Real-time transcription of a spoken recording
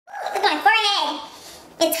bed.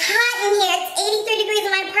 It's hot in here. It's 83 degrees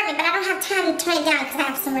in my apartment, but I don't have time to turn it down because I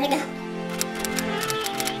have somewhere to go.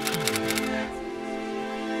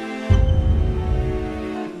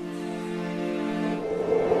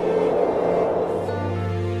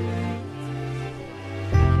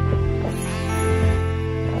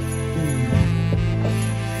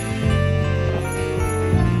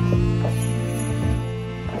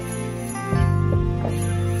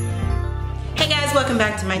 Welcome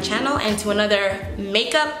back to my channel and to another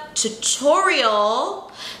makeup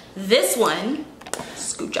tutorial. This one,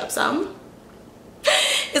 scooch up some,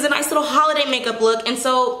 is a nice little holiday makeup look. And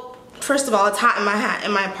so first of all, it's hot in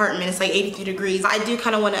my apartment. It's like 83 degrees. I do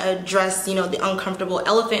kind of want to address, you know, the uncomfortable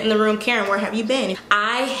elephant in the room. Karen, where have you been?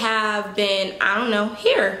 I have been, I don't know,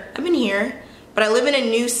 here. I've been here. But I live in a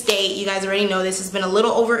new state. You guys already know this. It's been a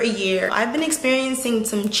little over a year. I've been experiencing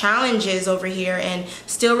some challenges over here and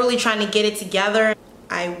still really trying to get it together.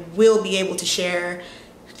 I will be able to share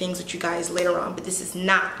things with you guys later on, but this is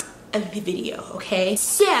not a video, okay?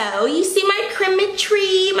 So, you see my Christmas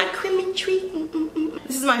tree,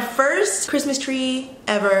 This is my first Christmas tree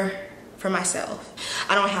ever for myself.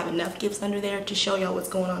 I don't have enough gifts under there to show y'all what's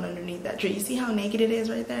going on underneath that tree. You see how naked it is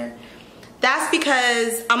right there? That's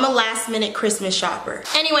because I'm a last minute Christmas shopper.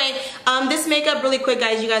 Anyway, this makeup really quick,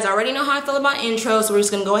 guys. You guys already know how I feel about intros, so we're just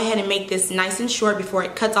gonna go ahead and make this nice and short before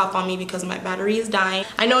it cuts off on me because my battery is dying.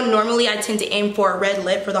 I know normally I tend to aim for a red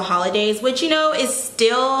lip for the holidays, which, you know, is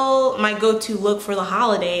still my go-to look for the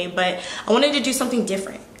holiday, but I wanted to do something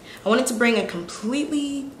different. I wanted to bring a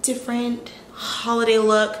completely different holiday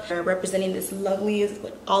look, representing this lovely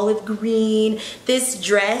olive green. This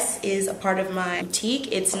dress is a part of my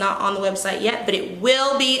boutique. It's not on the website yet, but it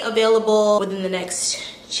will be available within the next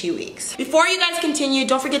 2 weeks. Before you guys continue,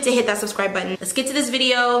 don't forget to hit that subscribe button. Let's get to this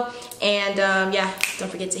video, and yeah,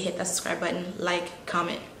 don't forget to hit that subscribe button, like,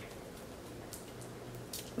 comment.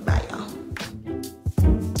 Bye, y'all.